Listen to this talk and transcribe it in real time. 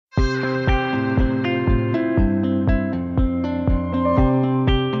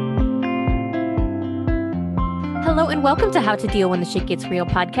and welcome to How to Deal When the Shit Gets Real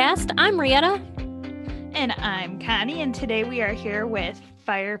podcast. I'm Rietta. And I'm Connie, and today we are here with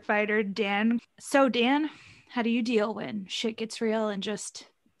Firefighter Dan. So Dan, how do you deal when shit gets real, and just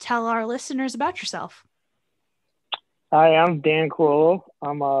tell our listeners about yourself? Hi, I'm Dan Carollo.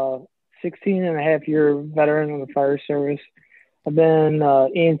 I'm a 16 and a half year veteran of the fire service. I've been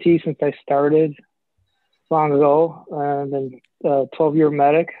EMT since I started long ago. I've been a 12-year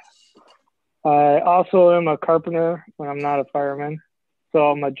medic. I also am a carpenter when I'm not a fireman. So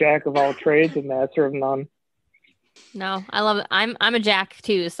I'm a jack of all trades and master of none. No, I love it. I'm a jack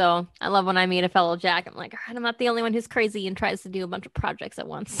too, so I love when I meet a fellow jack. I'm like, all right, I'm not the only one who's crazy and tries to do a bunch of projects at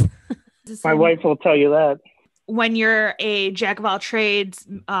once. My wife will tell you that. When you're a jack of all trades,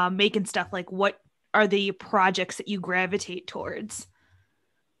 making stuff, like what are the projects that you gravitate towards?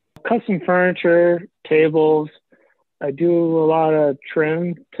 Custom furniture, tables. I do a lot of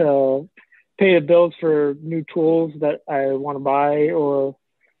trim to pay the bills for new tools that I want to buy or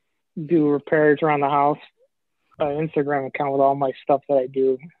do repairs around the house. An Instagram account with all my stuff that I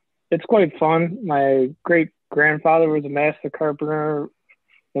do. It's quite fun. My great grandfather was a master carpenter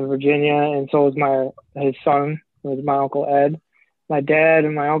in Virginia, and so was his son, was my Uncle Ed. My dad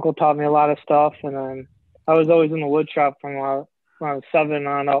and my uncle taught me a lot of stuff, and then I was always in the wood shop from when I was 7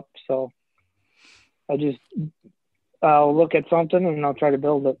 on up. So I'll look at something and I'll try to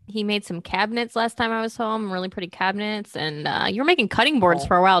build it. He made some cabinets last time I was home, really pretty cabinets, and you were making cutting boards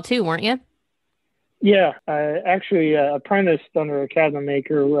for a while too, weren't you? Yeah, I actually apprenticed under a cabinet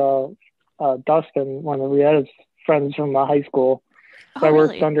maker, Dustin, one of Rietta's friends from high school. So I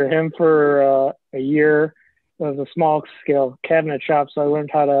worked under him for a year. It was a small scale cabinet shop, so I learned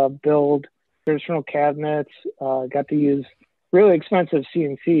how to build traditional cabinets. Got to use really expensive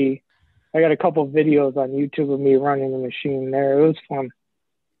CNC. I got a couple of videos on YouTube of me running the machine there. It was fun.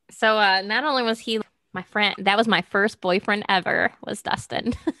 So not only was he my friend, that was my first boyfriend ever, was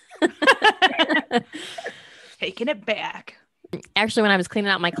Dustin. Taking it back. Actually, when I was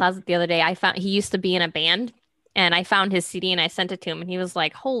cleaning out my closet the other day, I found he used to be in a band, and I found his CD and I sent it to him, and he was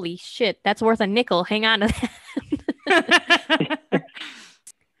like, holy shit, that's worth a nickel. Hang on to that.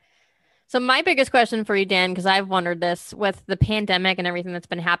 So my biggest question for you, Dan, because I've wondered this with the pandemic and everything that's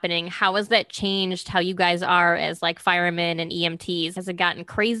been happening, how has that changed how you guys are as like firemen and EMTs? Has it gotten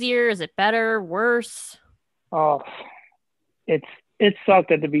crazier? Is it better, worse? Oh, it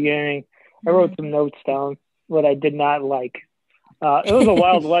sucked at the beginning. I wrote some notes down, what I did not like. It was a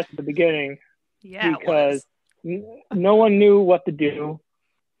wild west at the beginning. Yeah, because no one knew what to do.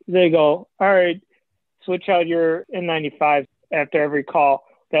 They go, all right, switch out your N95 after every call.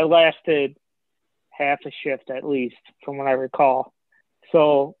 That lasted half a shift at least, from what I recall.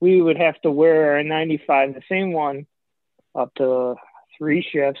 So we would have to wear our N95, the same one, up to 3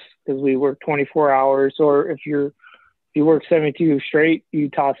 shifts because we work 24 hours. Or if you work 72 straight, you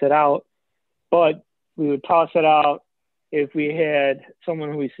toss it out. But we would toss it out if we had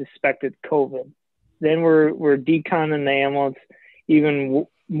someone who we suspected COVID. Then we're deconning the ambulance even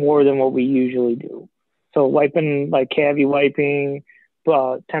more than what we usually do. So wiping, like cavi wiping,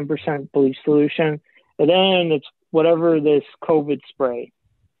 10% bleach solution, and then it's whatever this COVID spray.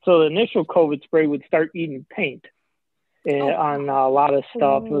 So the initial COVID spray would start eating paint on a lot of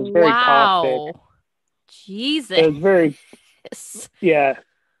stuff. It was very caustic. Jesus. It was very, yeah.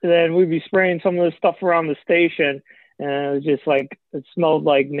 And then we'd be spraying some of the stuff around the station, and it was just like, it smelled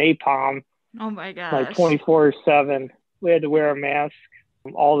like napalm. Oh my gosh. Like 24/7. We had to wear a mask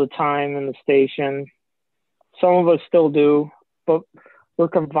all the time in the station. Some of us still do, but we're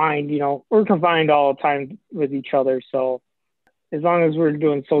confined, we're confined all the time with each other. So as long as we're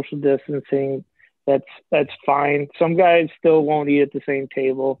doing social distancing, that's fine. Some guys still won't eat at the same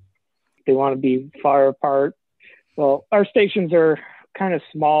table. They want to be far apart. Well, our stations are kind of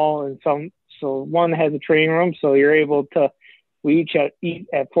small, and so one has a training room, so you're able to, we each eat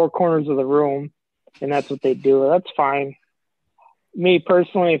at 4 corners of the room, and that's what they do. That's fine. Me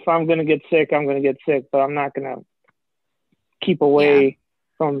personally, if I'm going to get sick, I'm going to get sick, but I'm not going to keep away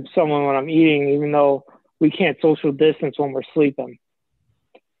from someone when I'm eating, even though we can't social distance when we're sleeping.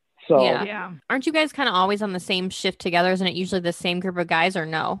 So yeah. Aren't you guys kind of always on the same shift together? Isn't it usually the same group of guys, or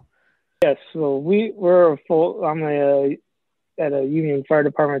no? Yes. So I'm at a union fire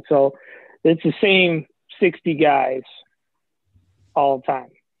department, so it's the same 60 guys all the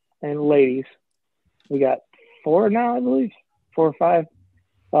time, and ladies. We got 4 now, I believe, 4 or 5.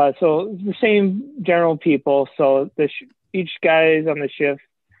 So it's the same general people. So each guys on the shift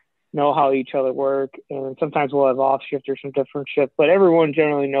know how each other work, and sometimes we'll have off shifters from different shifts, but everyone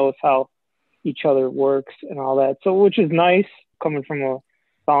generally knows how each other works and all that. So, which is nice coming from a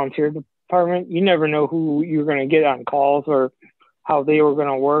volunteer department, you never know who you're going to get on calls or how they were going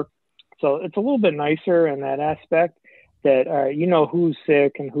to work. So it's a little bit nicer in that aspect that you know who's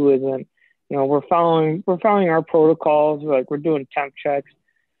sick and who isn't. You know, we're following our protocols. Like we're doing temp checks,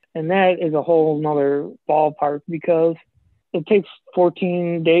 and that is a whole nother ballpark because it takes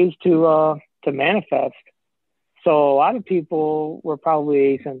 14 days to manifest. So a lot of people were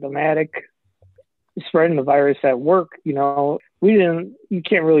probably asymptomatic, spreading the virus at work. You know, you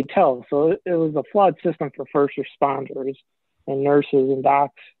can't really tell. So it was a flawed system for first responders and nurses and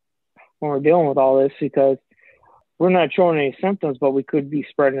docs when we're dealing with all this, because we're not showing any symptoms, but we could be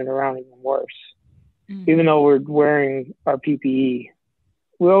spreading it around even worse, even though we're wearing our PPE.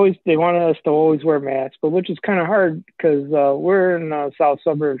 They wanted us to always wear masks, but which is kind of hard because we're in the south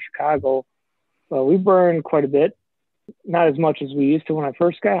suburb of Chicago. We burn quite a bit, not as much as we used to when I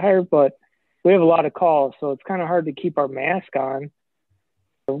first got hired, but we have a lot of calls, so it's kind of hard to keep our mask on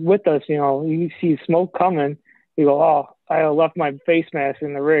with us. You know, you see smoke coming, you go, oh, I left my face mask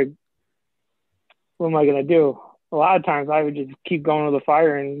in the rig. What am I going to do? A lot of times I would just keep going to the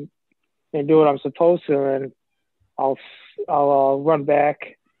fire and do what I'm supposed to, and I'll run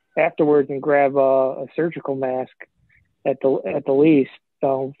back afterwards and grab a surgical mask at the least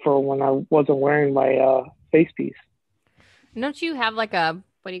for when I wasn't wearing my face piece. Don't you have like a,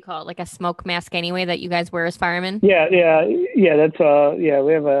 what do you call it, like a smoke mask anyway that you guys wear as firemen? Yeah. That's we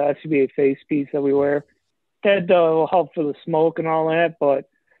have a SCBA face piece that we wear. That will help for the smoke and all that, but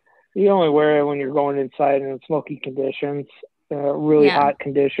you only wear it when you're going inside in smoky conditions, really hot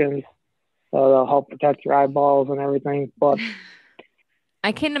conditions. They'll help protect your eyeballs and everything. But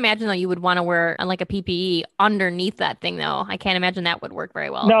I can't imagine that you would want to wear like a PPE underneath that thing, though. I can't imagine that would work very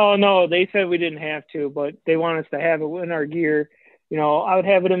well. No, they said we didn't have to, but they want us to have it in our gear. You know, I would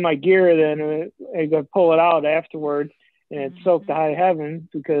have it in my gear, then I could pull it out afterwards, and it's soaked to high heaven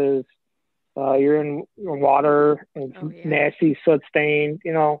because you're in water and nasty soot stain.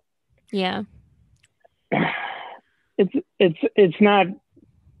 You know. Yeah. It's not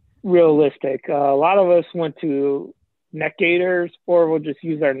realistic. A lot of us went to neck gaiters, or we'll just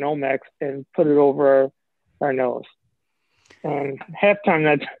use our Nomex and put it over our nose. And half time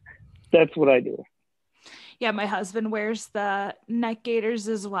that's what I do. Yeah, my husband wears the neck gaiters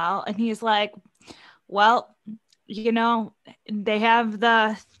as well, and he's like, well, you know, they have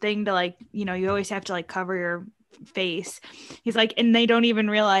the thing to, like, you know, you always have to like cover your face. He's like, and they don't even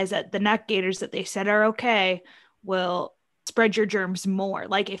realize that the neck gaiters that they said are okay will spread your germs more.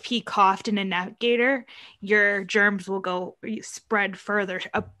 Like if he coughed in a neck gaiter, your germs will go spread further,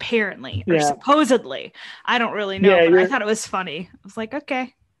 apparently, or supposedly. I don't really know, but I thought it was funny. I was like,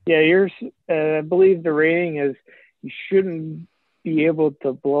 okay. Yeah, I believe the rating is you shouldn't be able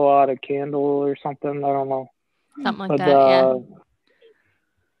to blow out a candle or something. I don't know. Something like that,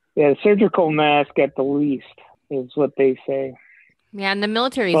 Yeah, surgical mask at the least is what they say. Yeah, and the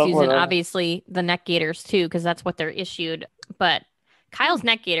military is using, obviously, the neck gaiters, too, because that's what they're issued. But Kyle's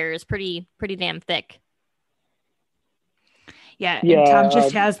neck gaiter is pretty damn thick. Yeah, and Tom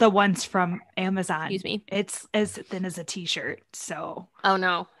just has the ones from Amazon. Excuse me. It's as thin as a t-shirt, so. Oh,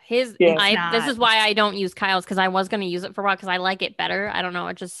 no. This is why I don't use Kyle's, because I was going to use it for a while, because I like it better. I don't know.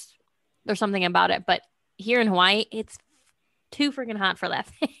 There's something about it. But here in Hawaii, it's too freaking hot for that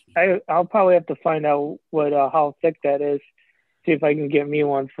thing. I'll probably have to find out how thick that is. See if I can get me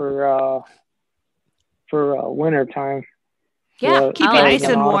one for winter time. Yeah, keep you nice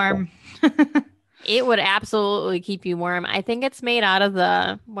and warm. It would absolutely keep you warm. I think it's made out of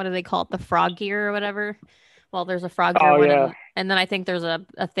the, what do they call it? The frog gear or whatever. Well, there's a frog gear one, and then I think there's a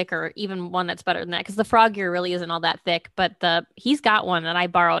thicker, even one that's better than that, because the frog gear really isn't all that thick. But he's got one that I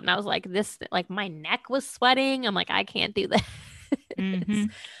borrowed, and I was like, my neck was sweating. I'm like, I can't do this. Mm-hmm.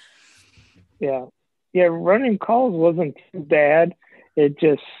 Yeah, running calls wasn't too bad. It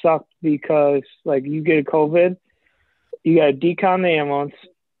just sucked because, like, you get a COVID, you got to decon the ambulance,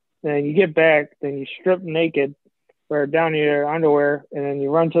 then you get back, then you strip naked or down to your underwear, and then you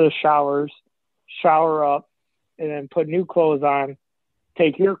run to the showers, shower up, and then put new clothes on,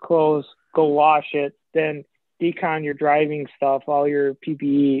 take your clothes, go wash it, then decon your driving stuff, all your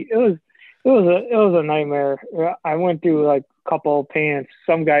PPE. It was a nightmare. I went through like a couple of pants.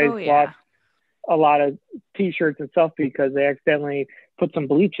 Some guys lost a lot of t-shirts and stuff because they accidentally put some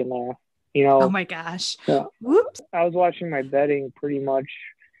bleach in there, you know. Oh my gosh. Yeah. Whoops. I was washing my bedding pretty much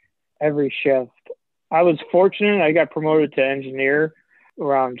every shift. I was fortunate. I got promoted to engineer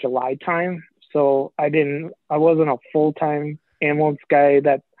around July time. So I wasn't a full-time ambulance guy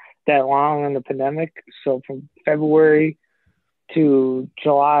that long in the pandemic. So from February to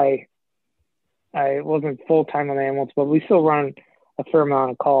July, I wasn't full-time on the ambulance, but we still run a fair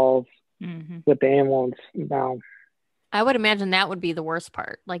amount of calls with the ambulance now. I would imagine that would be the worst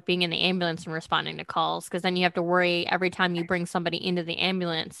part, like being in the ambulance and responding to calls, because then you have to worry every time you bring somebody into the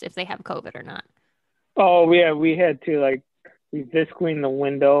ambulance if they have COVID or not. Oh, yeah, we had to, like, we disc clean the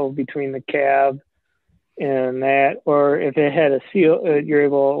window between the cab and that, or if it had a seal, you're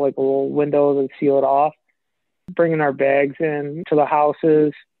able, like, a little window to seal it off. Bringing our bags in to the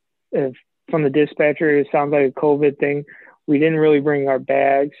houses, if from the dispatcher, it sounds like a COVID thing. We didn't really bring our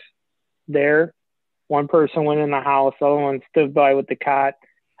bags there. One person went in the house, the other one stood by with the cot,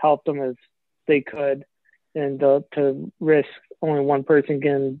 helped them as they could, and to risk only one person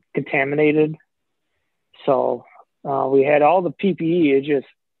getting contaminated. So we had all the PPE. It just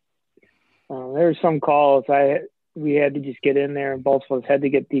there were some calls we had to just get in there, and both of us had to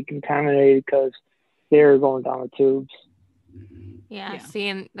get decontaminated because they were going down the tubes. Yeah, see,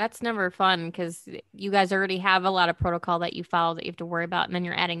 and that's never fun because you guys already have a lot of protocol that you follow that you have to worry about, and then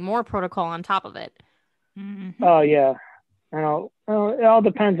you're adding more protocol on top of it. Mm-hmm. Oh yeah, it all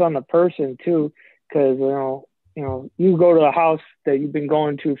depends on the person too, because you go to a house that you've been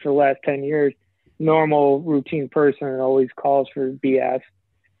going to for the last 10 years, normal routine person always calls for BS.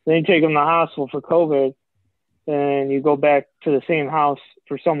 Then you take them to the hospital for COVID, and you go back to the same house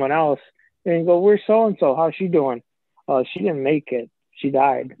for someone else, and you go, "Where's so and so? How's she doing?" "Oh, she didn't make it. She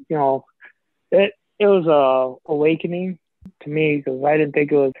died." It was a awakening to me because I didn't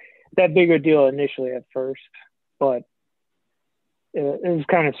think it was that big a deal initially at first, but it was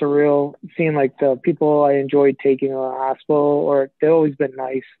kind of surreal seeing like the people I enjoyed taking to the hospital, or they've always been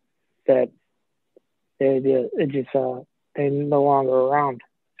nice, that they're no longer around.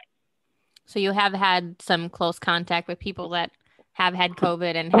 So you have had some close contact with people that have had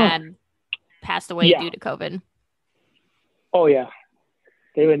COVID and had passed away due to COVID. Oh yeah,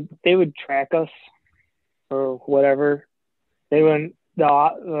 they would track us or whatever.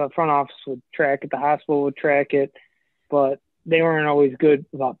 The front office would track it, the hospital would track it, but they weren't always good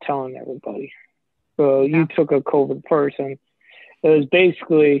about telling everybody. So you took a COVID person. It was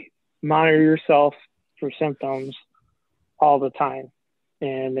basically monitor yourself for symptoms all the time.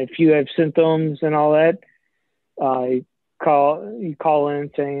 And if you have symptoms and all that, you call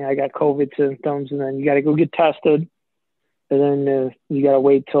in saying, "I got COVID symptoms," and then you got to go get tested. And then you got to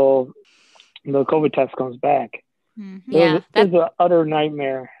wait till the COVID test comes back. Mm-hmm. Yeah, it was an utter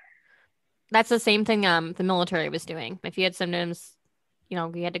nightmare. That's the same thing the military was doing. If you had symptoms, you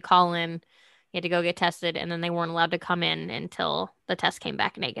had to call in, you had to go get tested, and then they weren't allowed to come in until the test came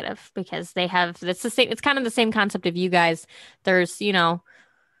back negative, because it's kind of the same concept of you guys. There's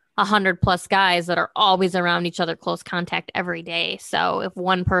 100+ guys that are always around each other, close contact every day. So if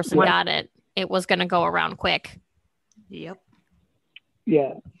one person got it, it was going to go around quick. Yep.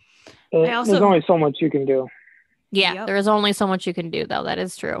 Yeah. There's only so much you can do. Yeah, there is only so much you can do, though. That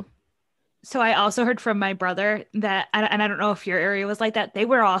is true. So I also heard from my brother that, and I don't know if your area was like that, they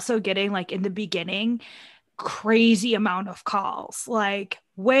were also getting, like, in the beginning, crazy amount of calls, like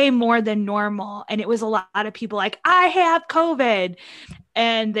way more than normal. And it was a lot of people like, "I have COVID."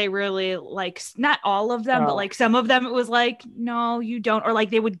 And they really, like, not all of them, but like some of them, it was like, "No, you don't." Or like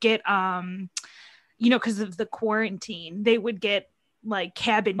they would get, because of the quarantine, they would get like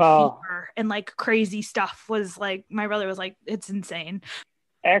cabin fever and like crazy stuff. Was like, my brother was like, "It's insane."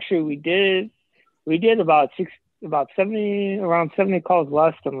 Actually, we did around 70 calls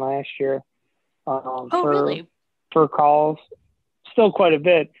less than last year. Really? For calls, still quite a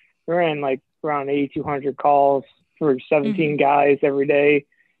bit. We ran like around 8,200 calls for 17 guys every day,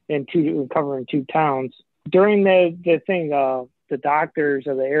 and covering 2 towns. During the thing, the doctors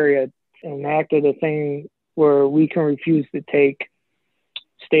of the area enacted a thing where we can refuse to take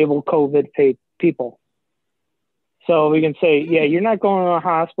stable COVID people. So we can say, "Yeah, you're not going to the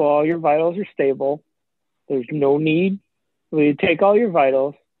hospital. All your vitals are stable. There's no need. We take all your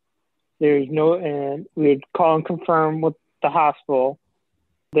vitals. And we'd call and confirm with the hospital.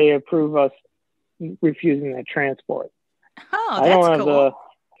 They approve us refusing that transport." Oh, that's cool.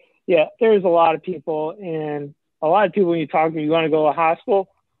 There's a lot of people, and a lot of people when you talk to them, "You want to go to the hospital?"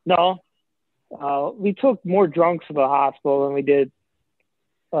 No. We took more drunks to the hospital than we did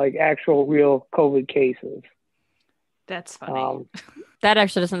like actual real COVID cases. That's funny. That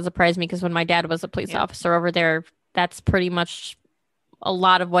actually doesn't surprise me, because when my dad was a police officer over there, that's pretty much a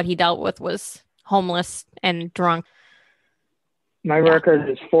lot of what he dealt with was homeless and drunk. My record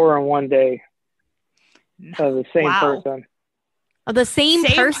is 4 in one day of the same person. Oh, the same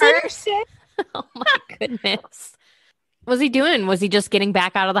person? Oh my goodness. Was he doing? Was he just getting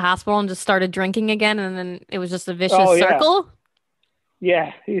back out of the hospital and just started drinking again, and then it was just a vicious circle?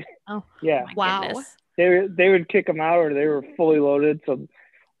 Yeah. Oh, yeah. Wow. They would kick him out, or they were fully loaded. So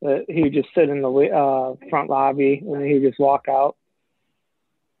He would just sit in the front lobby and he would just walk out.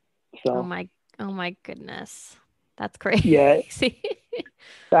 So oh my goodness, that's crazy. Yeah,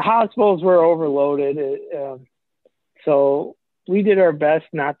 the hospitals were overloaded, so we did our best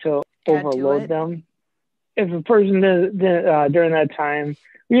not to overload them. If a person did during that time,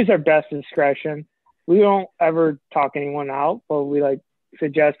 we use our best discretion. We don't ever talk anyone out, but we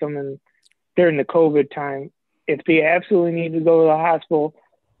suggest them. And during the COVID time, if they absolutely need to go to the hospital,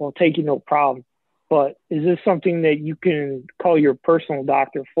 we'll take you, no problem. But is this something that you can call your personal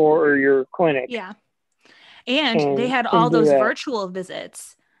doctor for, or your clinic? Yeah. And they had all those virtual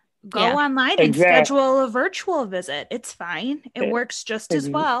visits. Go online and schedule a virtual visit. It's fine. It works just as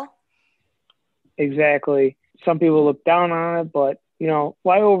well. Exactly. Some people look down on it, but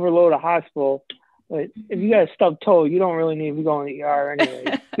why overload a hospital? If you got a stubbed toe, you don't really need to go in the ER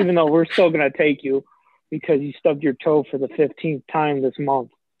anyway, even though we're still going to take you because you stubbed your toe for the 15th time this month.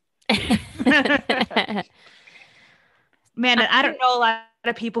 Man, I don't know a lot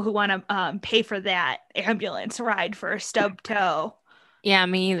of people who want to pay for that ambulance ride for a stubbed toe. Yeah,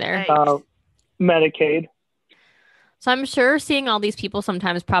 me either. Medicaid. So I'm sure seeing all these people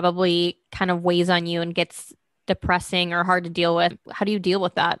sometimes probably kind of weighs on you and gets depressing or hard to deal with. How do you deal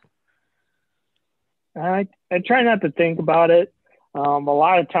with that? I try not to think about it. A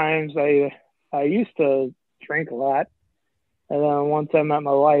lot of times I used to drink a lot. And then once I met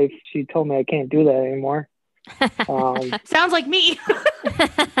my wife, she told me I can't do that anymore. Sounds like me.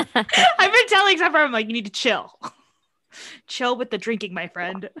 I've been telling Zephyr, I'm like, you need to chill. Chill with the drinking, my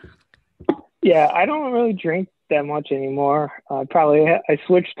friend. Yeah, I don't really drink that much anymore. I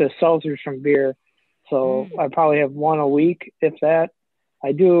switched to seltzers from beer. So I probably have one a week, if that.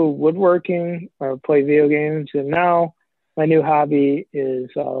 I do woodworking or play video games. And now my new hobby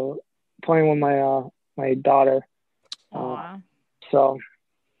is playing with my daughter. So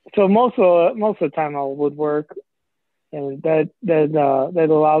most of the time I'll woodwork, and that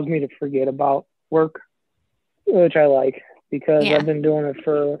allows me to forget about work, which I like because I've been doing it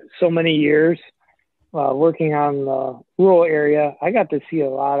for so many years. Working on the rural area, I got to see a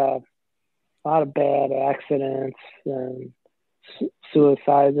lot of bad accidents and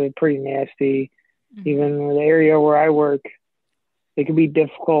suicides. Are pretty nasty. Even in the area where I work, it can be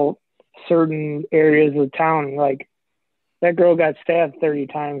difficult. Certain areas of town, like that girl got stabbed 30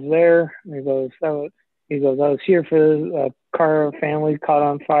 times there. He goes, I was here for a car family caught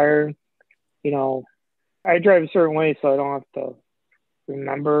on fire. I drive a certain way, so I don't have to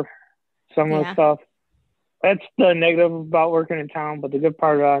remember some of the stuff. That's the negative about working in town, but the good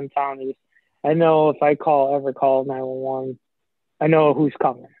part about in town is I know if I ever call 911, I know who's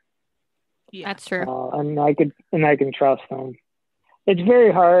coming. Yeah, that's true. And I can trust them. It's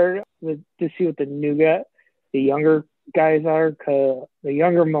very hard to see what the younger guys are, because the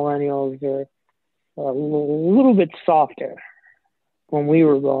younger millennials are a little bit softer when we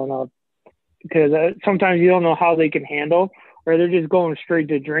were growing up, because sometimes you don't know how they can handle, or they're just going straight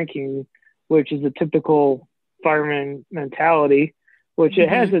to drinking, which is a typical fireman mentality, which it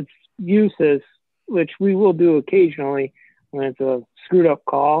has its uses, which we will do occasionally when it's a screwed up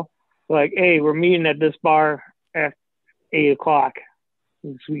call. Like, hey, we're meeting at this bar at 8:00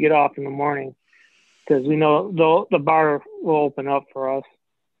 as we get off in the morning, because we know the bar will open up for us,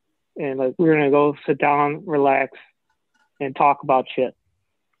 and we're gonna go sit down, relax, and talk about shit.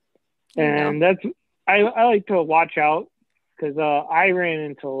 And I like to watch out, because I ran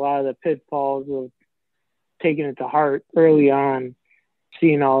into a lot of the pitfalls of taking it to heart early on,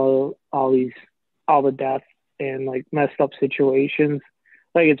 seeing all the death and messed up situations.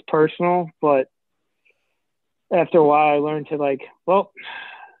 It's personal, but after a while I learned to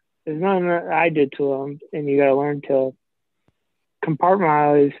there's nothing that I did to them, and you got to learn to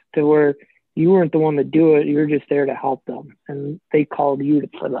compartmentalize to where you weren't the one to do it. You're just there to help them, and they called you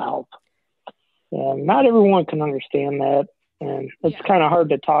for the help. And not everyone can understand that, and it's kind of hard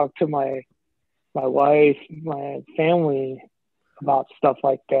to talk to my wife, my family about stuff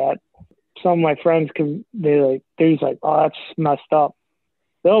like that. Some of my friends they're just like, oh, that's messed up.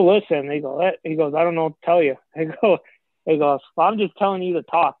 They'll listen. He goes, I don't know what to tell you. He goes, well, I'm just telling you to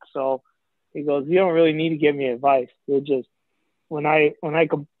talk. So he goes, you don't really need to give me advice. You're just, when I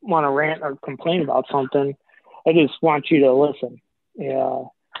want to rant or complain about something, I just want you to listen. Yeah.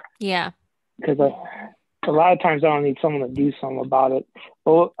 Yeah. Because a lot of times I don't need someone to do something about it.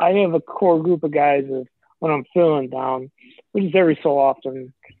 But I have a core group of guys that when I'm feeling down, which is every so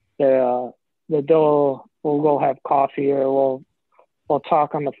often, that we'll go have coffee, or we'll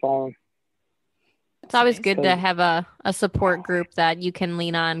talk on the phone. It's always good to have a support group that you can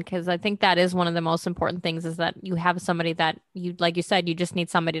lean on, because I think that is one of the most important things, is that you have somebody that you, like you said, you just need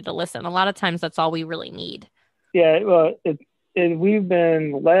somebody to listen. A lot of times that's all we really need. Yeah, well, we've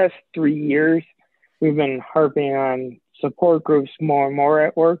been, the last 3 years, we've been harping on support groups more and more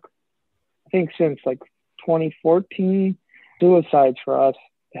at work. I think since like 2014, suicides for us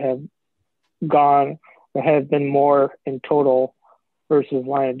have been more in total versus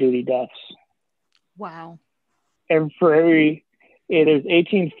line of duty deaths. Wow. There's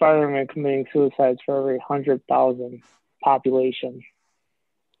 18 firemen committing suicides for every 100,000 population.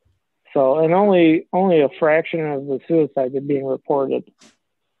 So, and only a fraction of the suicides are being reported.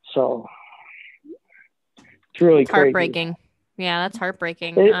 So, it's really crazy. Heartbreaking. Yeah, that's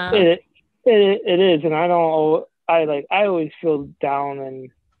heartbreaking. It is, and I always feel down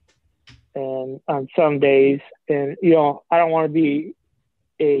and on some days, and I don't want to be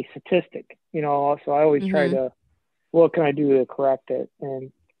a statistic, so I always try to, what can I do to correct it?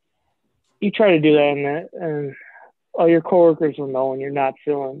 And you try to do that, and all your coworkers will know when you're not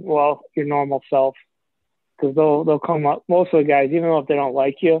feeling well, your normal self, because they'll come up. Most of the guys, even if they don't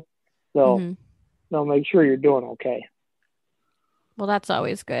like you, they'll make sure you're doing okay. Well, that's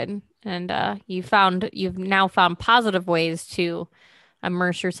always good. And you've now found positive ways to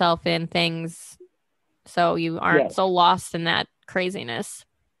immerse yourself in things, so you aren't so lost in that craziness.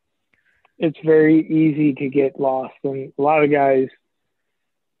 It's very easy to get lost, and a lot of guys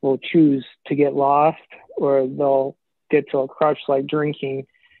will choose to get lost, or they'll get to a crutch like drinking,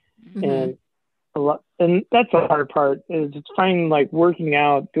 and that's the hard part, is it's finding, like, working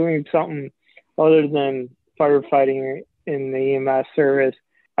out, doing something other than firefighting in the EMS service.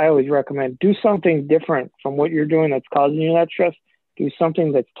 I always recommend do something different from what you're doing that's causing you that stress. Do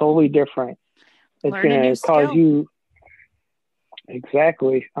something that's totally different. It's going to cause you.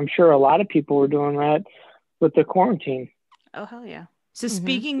 Exactly. I'm sure a lot of people were doing that with the quarantine. Oh, hell yeah. So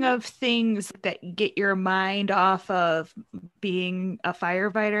speaking of things that get your mind off of being a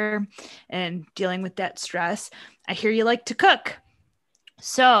firefighter and dealing with that stress, I hear you like to cook.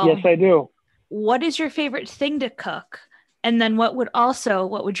 So yes, I do. What is your favorite thing to cook? And then what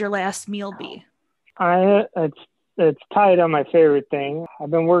would your last meal be? It's tied on my favorite thing.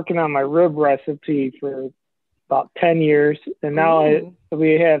 I've been working on my rib recipe for about 10 years. And now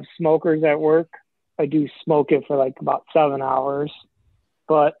we have smokers at work. I do smoke it for like about 7 hours.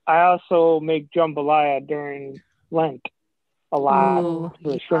 But I also make jambalaya during Lent a lot.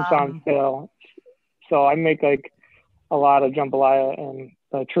 The shrimp's on sale. So I make like a lot of jambalaya in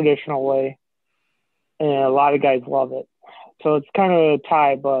the traditional way. And a lot of guys love it. So it's kind of a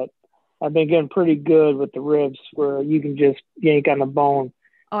tie, but I've been getting pretty good with the ribs, where you can just yank on the bone.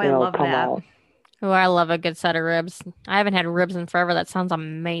 Oh, I love that. Out. Oh, I love a good set of ribs. I haven't had ribs in forever. That sounds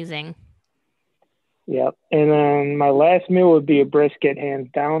amazing. Yep. And then my last meal would be a brisket, hands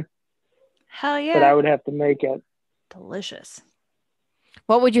down. Hell yeah. But I would have to make it. Delicious.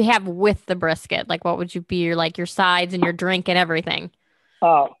 What would you have with the brisket? Like, what would you be your sides and your drink and everything?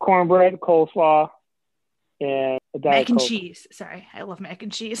 Cornbread, coleslaw, and a Diet mac and Coke. Cheese. Sorry, I love mac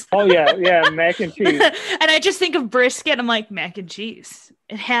and cheese. Oh yeah, mac and cheese. And I just think of brisket. I'm like, mac and cheese.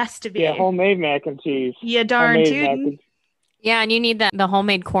 It has to be. Yeah, homemade mac and cheese. Yeah, darn tootin'. Yeah, and you need the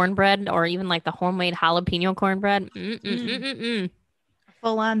homemade cornbread, or even like the homemade jalapeno cornbread.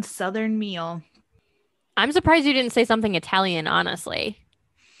 Full on Southern meal. I'm surprised you didn't say something Italian, honestly.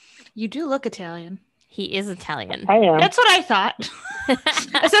 You do look Italian. He is Italian. I am. That's what I thought.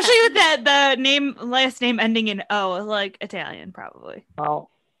 Especially with the last name ending in O, like Italian, probably.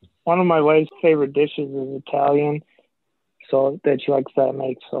 Well, one of my wife's favorite dishes is Italian, so that she likes that I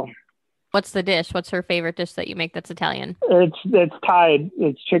make. So, what's the dish? What's her favorite dish that you make that's Italian? It's tied.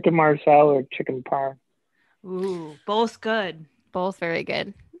 It's chicken marsala or chicken parm. Ooh, both good. Both very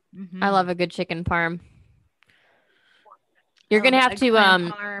good. I love a good chicken parm. You're gonna have to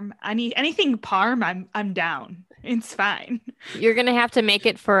parm. Anything parm. I'm down. It's fine. You're gonna have to make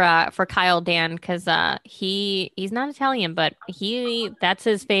it for Kyle Dan, because he's not Italian, but that's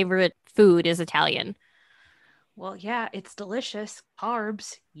his favorite food is Italian. Well, yeah, it's delicious.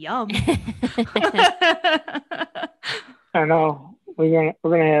 Carbs, yum. I know. We're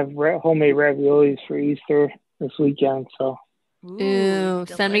gonna have homemade raviolis for Easter this weekend. So. Ooh,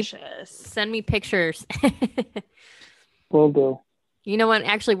 send me pictures. Will do. You know what?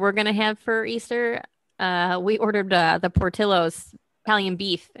 Actually, we're gonna have for Easter. We ordered the Portillo's Italian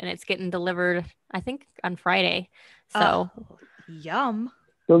beef, and it's getting delivered, I think, on Friday. So, yum.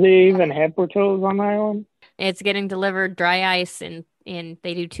 Do they even have Portillo's on the island? It's getting delivered dry ice, and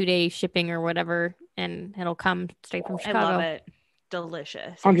they do 2-day shipping or whatever, and it'll come straight from Chicago. I love it.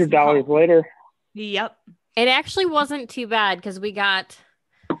 Delicious. $100 later. Yep. It actually wasn't too bad because we got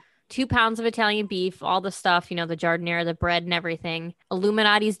 2 pounds of Italian beef, all the stuff, the giardiniera, the bread and everything,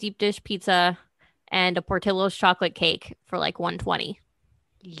 Illuminati's deep dish pizza, and a Portillo's chocolate cake for like $120.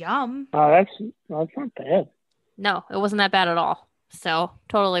 Yum. Oh, that's not bad. No, it wasn't that bad at all. So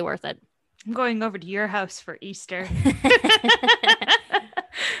totally worth it. I'm going over to your house for Easter.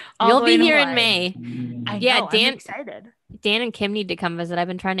 You'll be here in May. I Yeah, know, I'm excited. Dan and Kim need to come visit. I've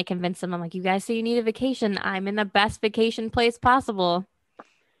been trying to convince them. I'm like, you guys say you need a vacation. I'm in the best vacation place possible.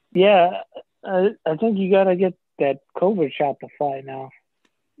 Yeah, I think you got to get that COVID shot to fly now.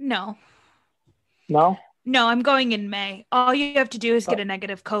 No, No? I'm going in May. All you have to do is get a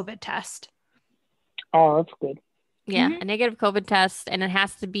negative COVID test. Oh, that's good. Yeah, a negative COVID test. And it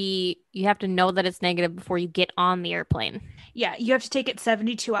has to be, you have to know that it's negative before you get on the airplane. Yeah, you have to take it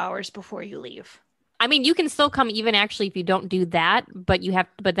 72 hours before you leave. I mean, you can still come even actually if you don't do that, but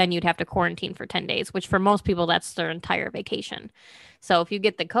then you'd have to quarantine for 10 days, which for most people, that's their entire vacation. So if you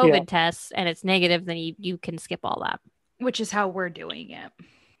get the COVID test and it's negative, then you can skip all that. Which is how we're doing it.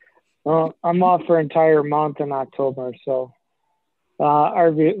 Well, I'm off for an entire month in October, so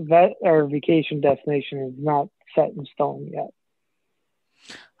our vacation destination is not set in stone yet.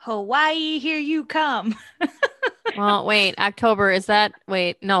 Hawaii, here you come. Well, wait, October is that?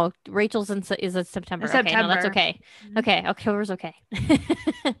 Wait, no, Rachel's is it September? Okay, no, that's okay. Okay, October's okay.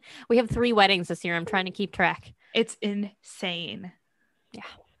 We have 3 weddings this year. I'm trying to keep track. It's insane. Yeah.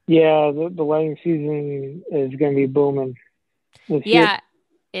 Yeah, the wedding season is going to be booming this year. Yeah,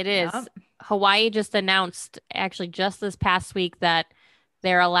 it is. Yep. Hawaii just announced, actually, just this past week that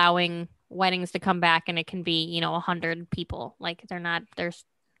they're allowing weddings to come back, and it can be, 100 people. Like they're not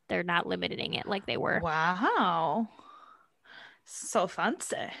limiting it like they were. Wow. So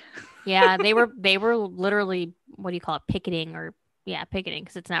fancy. Yeah, they were literally, what do you call it? Picketing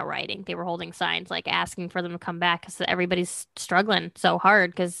because it's not rioting. They were holding signs like asking for them to come back because everybody's struggling so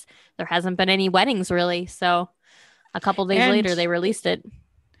hard because there hasn't been any weddings really. So a couple days later they released it.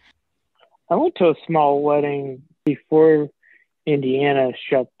 I went to a small wedding before Indiana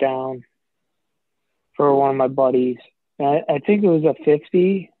shut down for one of my buddies. I think it was a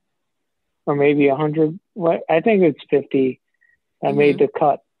 50 or maybe 100. I think it's 50. I made the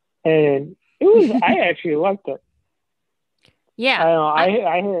cut, and it was. I actually liked it. Yeah, I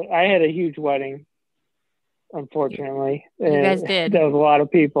don't know. I had a huge wedding, unfortunately. You guys did. There was a lot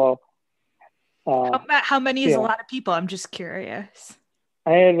of people. How many is a lot of people? I'm just curious.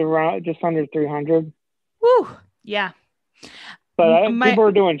 I had around just under 300. Woo! Yeah. But people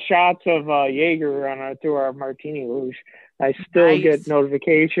were doing shots of Jaeger through our martini luge. I still get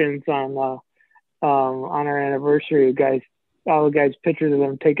notifications on our anniversary. All the guys pictures of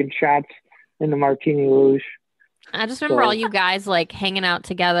them taking shots in the martini luge. I just remember all you guys like hanging out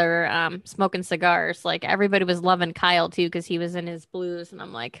together, smoking cigars. Like everybody was loving Kyle too because he was in his blues, and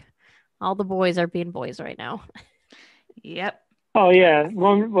I'm like, all the boys are being boys right now. Yep. Oh yeah,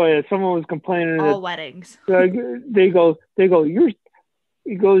 someone was complaining. All weddings. They go. He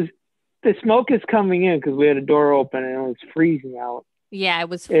goes. The smoke is coming in because we had a door open and it was freezing out. Yeah, it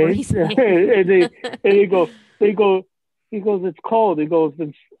was freezing. And they go. He goes, it's cold. He goes,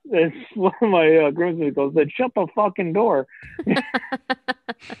 it's one of my groomsmen goes, then shut the fucking door.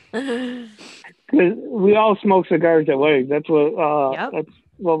 Because we all smoke cigars at weddings. That's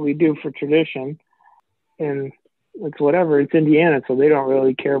what we do for tradition. And it's whatever. It's Indiana, so they don't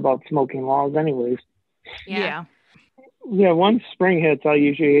really care about smoking laws anyways. Yeah. Yeah, once spring hits,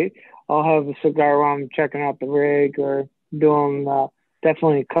 I'll have a cigar while I'm checking out the rig or doing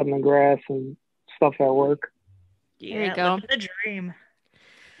definitely cutting the grass and stuff at work. Yeah, there you go. The dream.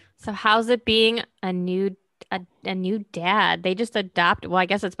 So how's it being a new dad? They just adopted. Well, I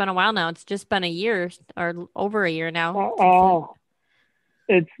guess it's been a while now. It's just been a year or over a year now.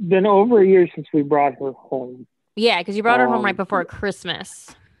 It's been over a year since we brought her home. Yeah, because you brought her home right before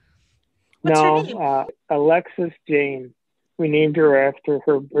Christmas. What's her name? Alexis Jane. We named her after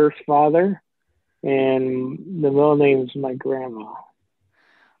her birth father, and the middle name is my grandma.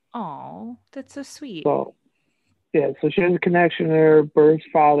 Oh, that's so sweet. So she has a connection to her birth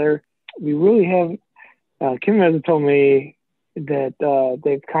father. We really have. Kim hasn't told me that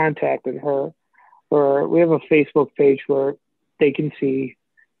they've contacted her, or we have a Facebook page where they can see.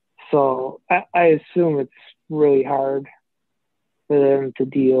 So I assume it's really hard for them to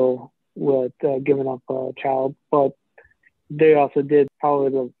deal with giving up a child, but they also did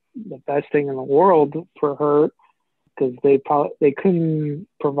probably the best thing in the world for her because they couldn't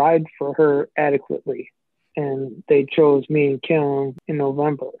provide for her adequately, and they chose me and Kim in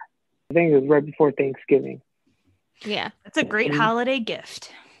November. I think it was right before Thanksgiving. Yeah, that's a great holiday gift.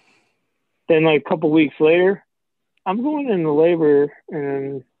 Then like a couple weeks later, I'm going into labor,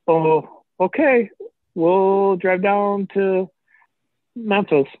 and oh, okay, we'll drive down to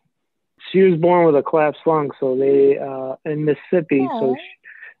Memphis. She was born with a collapsed lung, so they in Mississippi, so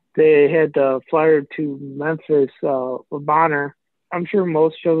they had to fly her to Memphis with Bonner. I'm sure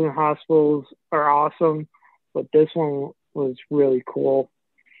most children's hospitals are awesome, but this one was really cool.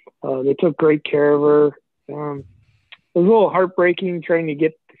 They took great care of her. It was a little heartbreaking trying to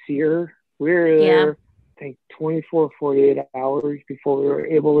get to see her. We were there, I think, 24, 48 hours before we were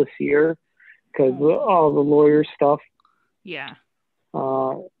able to see her because of all the lawyer stuff. Yeah.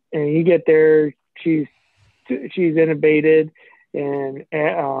 And you get there, she's intubated and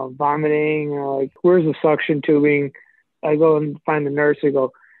vomiting. Like, where's the suction tubing? I go and find the nurse. I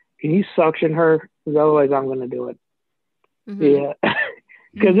go, can you suction her? Because otherwise I'm going to do it. Mm-hmm. Yeah.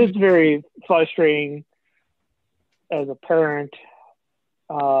 Because it's very frustrating as a parent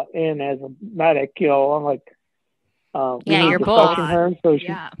and as a medic. You know, I'm like, we need you're to both. suction her. So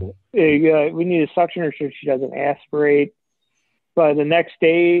we need to suction her so she doesn't aspirate. But the next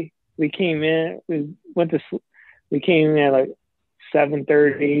day we came in, we came in at like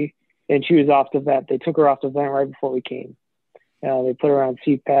 7:30. And she was off the vent. They took her off the vent right before we came. They put her on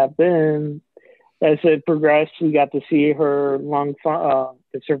CPAP. Then, as it progressed, we got to see her lung,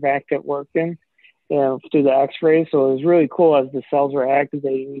 the surfactant working, through the X-rays. So it was really cool as the cells were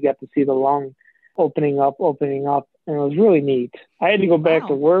activating. You got to see the lung opening up, and it was really neat. I had to go back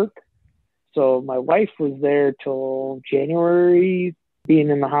to work, so my wife was there till January, being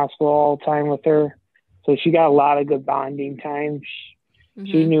in the hospital all the time with her. So she got a lot of good bonding time.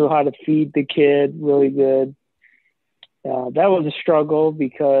 She knew how to feed the kid really good. That was a struggle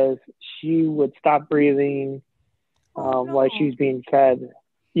because she would stop breathing while she was being fed.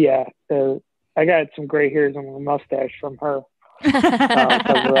 Yeah, I got some gray hairs on my mustache from her.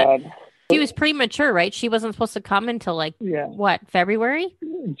 She was premature, right? She wasn't supposed to come until February?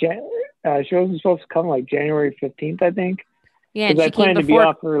 She wasn't supposed to come like January 15th, I think. Yeah, and I planned to be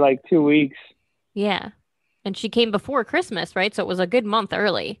off for like 2 weeks. Yeah. And she came before Christmas, right? So it was a good month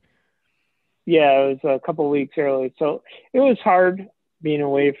early. Yeah, it was a couple of weeks early. So it was hard being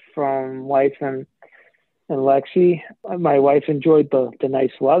away from wife and Lexi. My wife enjoyed the nice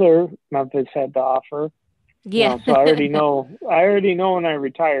weather Memphis had to offer. Yeah. So I already know when I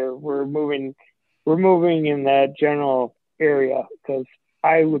retire, we're moving in that general area because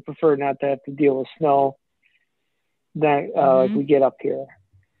I would prefer not to have to deal with snow that like we get up here.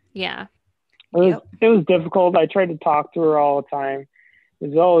 Yeah. It was difficult. I tried to talk to her all the time. It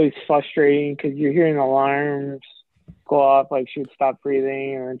was always frustrating because you're hearing alarms go off, like she would stop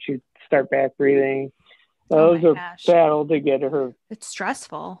breathing or she'd start back breathing. It was a battle to get her. It's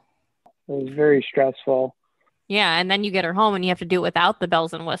stressful. It was very stressful. Yeah, and then you get her home and you have to do it without the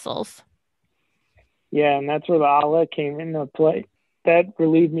bells and whistles. Yeah, and that's where the outlet came into play. That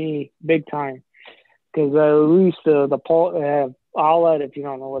relieved me big time because at least the pulse outlet, if you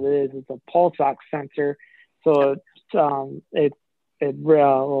don't know what it is, it's a pulse ox sensor. So it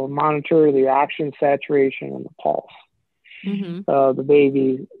will monitor the oxygen saturation and the pulse, the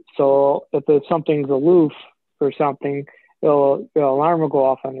baby. So if something's aloof or something, the alarm will go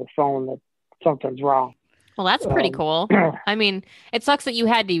off on your phone that something's wrong. Well, that's pretty cool. I mean, it sucks that you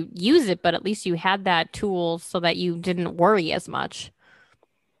had to use it, but at least you had that tool so that you didn't worry as much.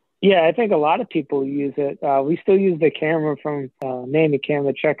 Yeah, I think a lot of people use it. We still use the camera from Nanny Cam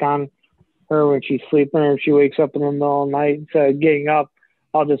to check on her when she's sleeping or if she wakes up in the middle of the night. Instead of getting up,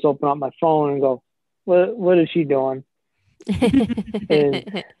 I'll just open up my phone and go, what is she doing?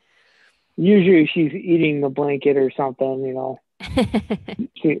 And usually she's eating the blanket or something, you know.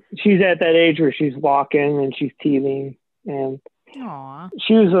 She's at that age where she's walking and she's teething. And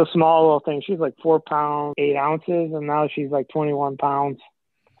she was a small little thing. She's like 4 pounds, 8 ounces, and now she's like 21 pounds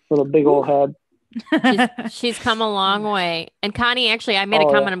with a big old head. She's come a long way. And Connie, actually, I made a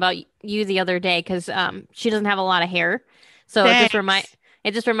comment about you the other day because she doesn't have a lot of hair. So it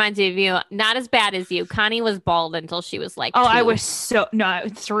just reminds me of you. Not as bad as you. Connie was bald until she was like 2. I was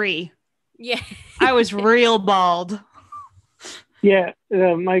 3. Yeah. I was real bald. Yeah,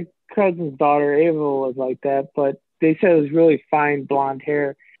 my cousin's daughter, Ava, was like that, but they said it was really fine blonde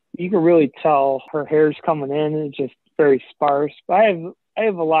hair. You can really tell her hair's coming in. It's just very sparse. But I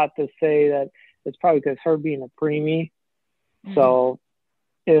have a lot to say that it's probably because her being a preemie. So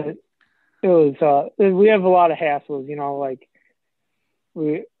it was, we have a lot of hassles, you know, like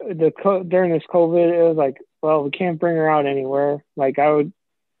during this COVID, it was like, well, we can't bring her out anywhere. Like I would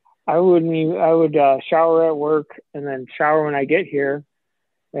shower at work and then shower when I get here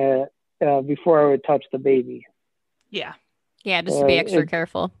before I would touch the baby. Yeah. Yeah, just to be extra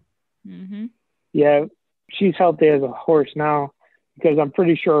careful. Mm-hmm. Yeah, she's healthy as a horse now because I'm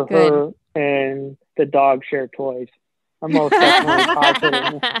pretty sure Good. her and the dog share toys. I'm most definitely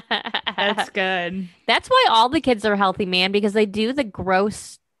positive. That's good. That's why all the kids are healthy, man, because they do the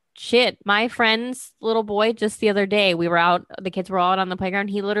gross shit. My friend's little boy, just the other day, the kids were all out on the playground.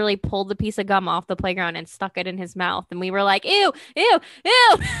 He literally pulled the piece of gum off the playground and stuck it in his mouth. And we were like, ew, ew,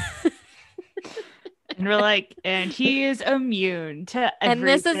 ew. And we're like, and he is immune to And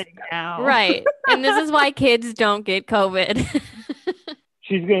this is everything now. right. And this is why kids don't get COVID.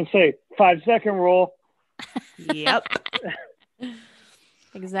 She's going to say 5-second rule. Yep.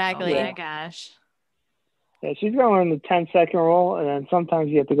 Exactly. Oh my gosh. Yeah, she's going the 10-second rule, and then sometimes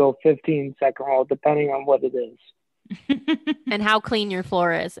you have to go 15-second rule, depending on what it is. And how clean your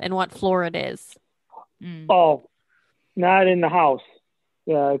floor is and what floor it is. Mm. Oh, not in the house.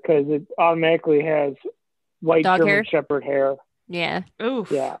 Yeah, because it automatically has white Dog German hair? Shepherd hair. Yeah.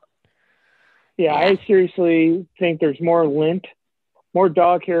 Oof. Yeah. Yeah. Yeah, I seriously think there's more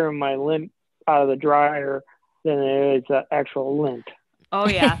dog hair in my lint out of the dryer than there is actual lint. Oh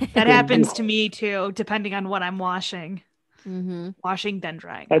yeah, that happens to me too, depending on what I'm washing. Mm-hmm. Washing then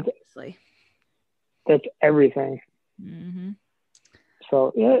drying, That's- obviously. That's everything. Mm-hmm.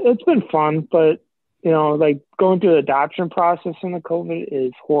 So yeah, it's been fun, but like going through the adoption process in the COVID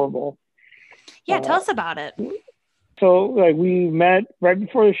is horrible. Yeah, tell us about it. So like we met right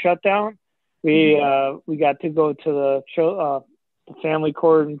before the shutdown. We got to go to the family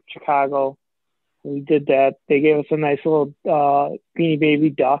court in Chicago. We did that. They gave us a nice little Beanie Baby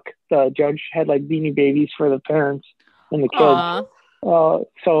duck. The judge had like Beanie Babies for the parents and the kids. Aw.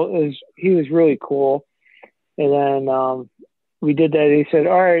 So he was really cool. And then we did that. He said,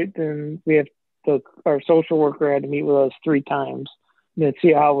 all right, then we have our social worker had to meet with us 3 times to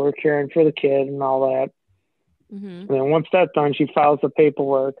see how we're caring for the kid and all that. Mm-hmm. And then once that's done, she files the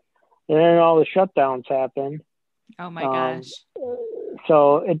paperwork. And then all the shutdowns happen. Oh my gosh.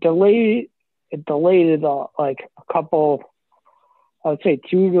 So it delayed it like a couple, I would say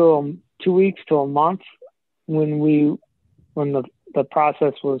 2 weeks to a month when the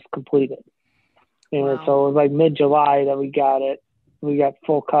process was completed. And Wow. so it was like mid-July that we got it. We got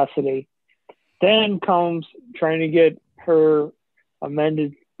full custody. Then comes trying to get her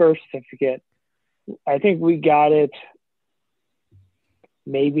amended birth certificate. I think we got it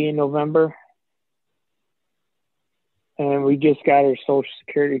maybe in November. And we just got her social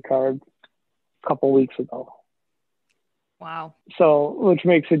security card a couple weeks ago. Wow. So, which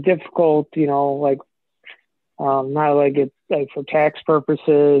makes it difficult, like, not like it like for tax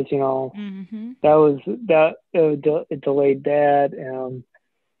purposes, Mm-hmm. it delayed that.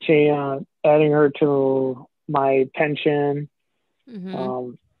 Adding her to my pension,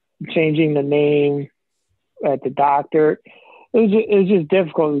 Mm-hmm. changing the name at the doctor. It was just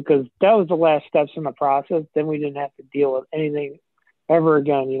difficult because that was the last steps in the process. Then we didn't have to deal with anything ever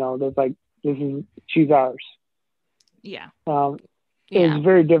again. There's like, she's ours. Yeah. It was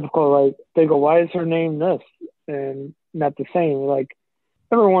very difficult. Like they go, why is her name this and not the same? Like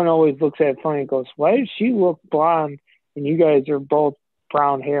everyone always looks at it funny and goes, why does she look blonde and you guys are both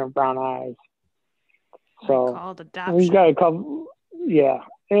brown hair and brown eyes? So Called adoption. we got a couple,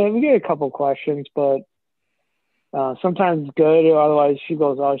 and we get a couple questions, but sometimes it's good. Otherwise, she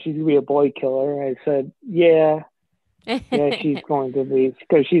goes, "Oh, she's gonna be a boy killer." I said, "Yeah, she's going to be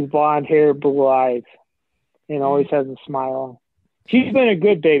because she's blonde hair, blue eyes, and always has a smile." She's been a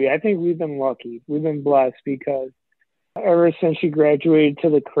good baby. I think we've been lucky. We've been blessed because ever since she graduated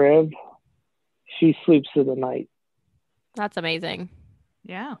to the crib, she sleeps through the night. That's amazing.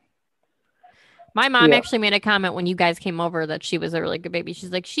 Yeah. My mom actually made a comment when you guys came over that she was a really good baby.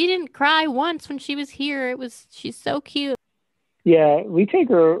 She's like, she didn't cry once when she was here. She's so cute. Yeah, we take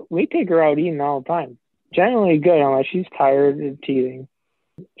her out eating all the time. Generally good unless she's tired and teething.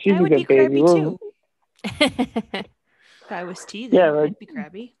 She's a good baby. Too. If I was teething, I'd be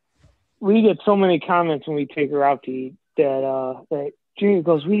crabby. We get so many comments when we take her out to eat that Junior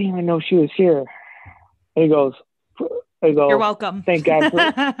goes, we didn't even know she was here. And he goes, you're welcome. Thank God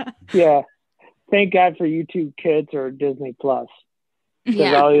for thank God for YouTube Kids or Disney Plus.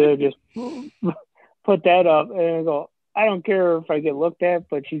 Because I'll either just put that up and I go, I don't care if I get looked at,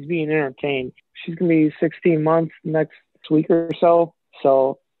 but she's being entertained. She's gonna be 16 months next week or so.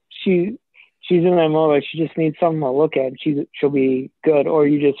 So she's in that mode like she just needs something to look at. She'll be good. Or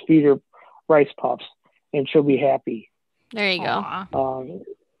you just feed her rice puffs and she'll be happy. There you go.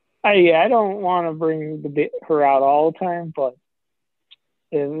 I don't want to bring her out all the time, but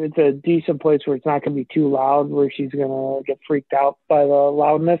if it's a decent place where it's not going to be too loud, where she's going to get freaked out by the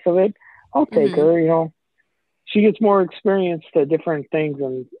loudness of it, I'll take her. she gets more experience to different things,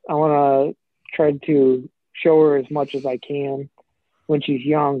 and I want to try to show her as much as I can when she's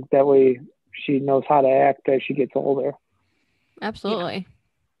young. That way she knows how to act as she gets older. Absolutely.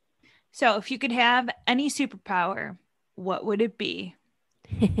 So if you could have any superpower, what would it be?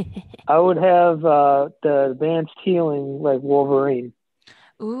 I would have the advanced healing like Wolverine.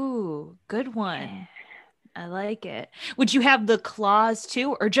 Ooh, good one. I like it. Would you have the claws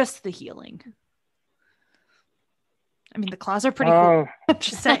too, or just the healing? I mean, the claws are pretty cool. I'm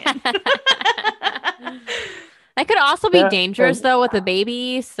just saying. That could also be dangerous though with a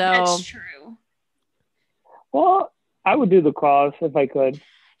baby. So that's true. Well, I would do the claws if I could.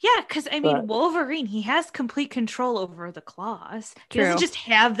 Yeah, because I mean, Wolverine, he has complete control over the claws. He True. doesn't just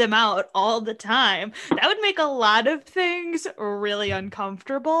have them out all the time. That would make a lot of things really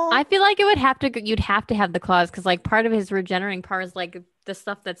uncomfortable. I feel like you'd have to have the claws because like part of his regenerating power is like the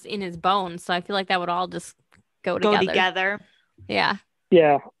stuff that's in his bones. So I feel like that would all just go together. Yeah.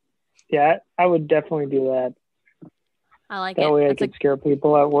 Yeah. Yeah, I would definitely do that. I like that it. That way I could scare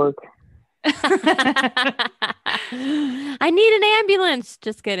people at work. I need an ambulance.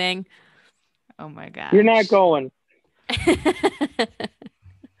 Just kidding. Oh my god. You're not going.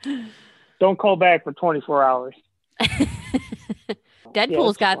 Don't call back for 24 hours.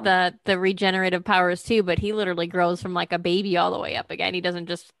 Deadpool's got the regenerative powers too, but he literally grows from like a baby all the way up again. He doesn't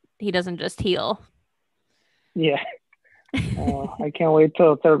just heal. Yeah. I can't wait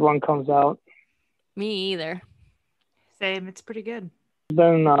till the third one comes out. Me either. Same. It's pretty good. It's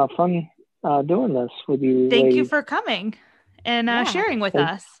been fun doing this with you. Thank you for coming and sharing with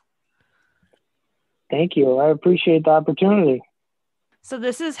us. Thank you. I appreciate the opportunity. So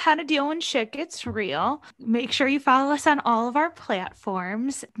this is How to Deal When Shit Gets Real. Make sure you follow us on all of our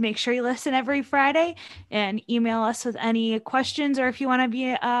platforms. Make sure you listen every Friday and email us with any questions or if you want to be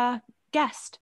a guest.